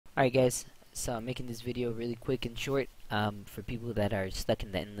Alright guys, so I'm making this video really quick and short for people that are stuck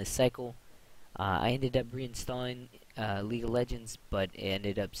in the endless cycle. I ended up reinstalling League of Legends, but it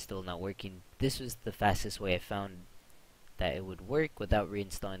ended up still not working. This was the fastest way I found that it would work without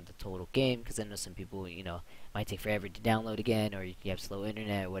reinstalling the total game, because I know some people, might take forever to download again, or you have slow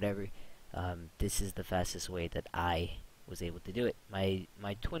internet or whatever. This is the fastest way that I was able to do it.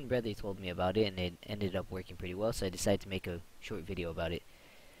 My twin brother told me about it, and it ended up working pretty well, so I decided to make a short video about it.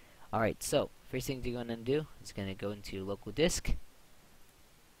 Alright, so first thing you're going to do is going to go into local disk.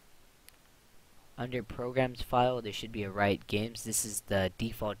 Under programs file, there should be a Riot Games. This is the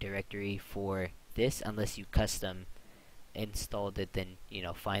default directory for this, unless you custom installed it. Then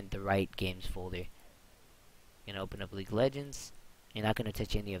find the Riot Games folder. You're going to open up League of Legends. You're not going to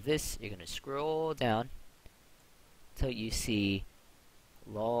touch any of this. You're going to scroll down until you see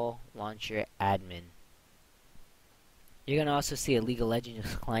LoL Launcher Admin. You're going to also see a League of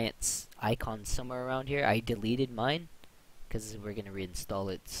Legends client's icon somewhere around here. I deleted mine because we're going to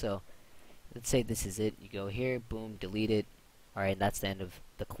reinstall it. So let's say this is it. You go here, boom, delete it. Alright, that's the end of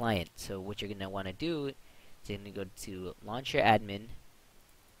the client. So what you're going to want to do is you're going to go to Launcher Admin.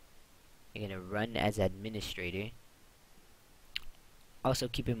 You're going to run as administrator. Also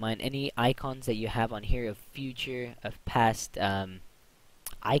keep in mind any icons that you have on here of past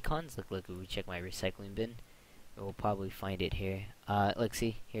icons. Look, we check my recycling bin. We'll probably find it here. Let's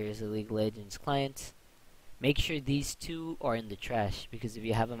see. Here's the League of Legends client. Make sure these two are in the trash, because if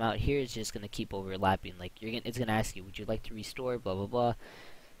you have them out here, it's just gonna keep overlapping. Like it's gonna ask you, would you like to restore? Blah blah blah.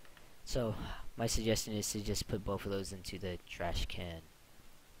 So my suggestion is to just put both of those into the trash can.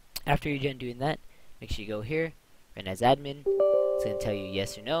 After you're done doing that, make sure you go here, run as admin. It's gonna tell you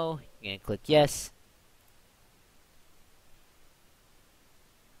yes or no. You're gonna click yes.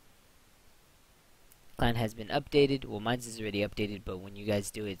 Client has been updated. Well, mine's is already updated, but when you guys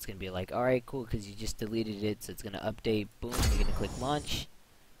do it, it's gonna be like, alright, cool, because you just deleted it, so it's gonna update. Boom, you're gonna click launch.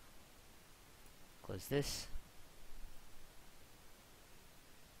 Close this.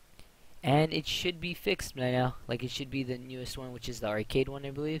 And it should be fixed by now. Like, it should be the newest one, which is the arcade one,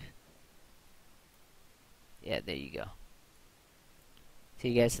 I believe. Yeah, there you go. So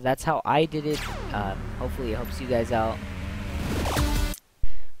you guys, so that's how I did it. Hopefully it helps you guys out.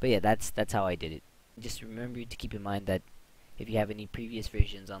 But yeah, that's how I did it. Just remember to keep in mind that if you have any previous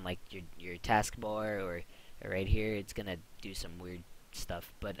versions on like your taskbar or right here, it's gonna do some weird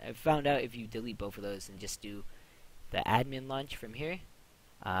stuff. But I found out if you delete both of those and just do the admin launch from here,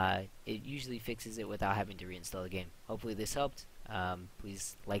 it usually fixes it without having to reinstall the game. Hopefully this helped.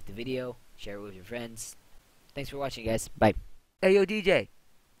 Please like the video, share it with your friends. Thanks for watching, guys. Bye. Hey yo DJ,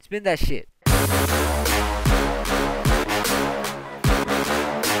 spin that shit.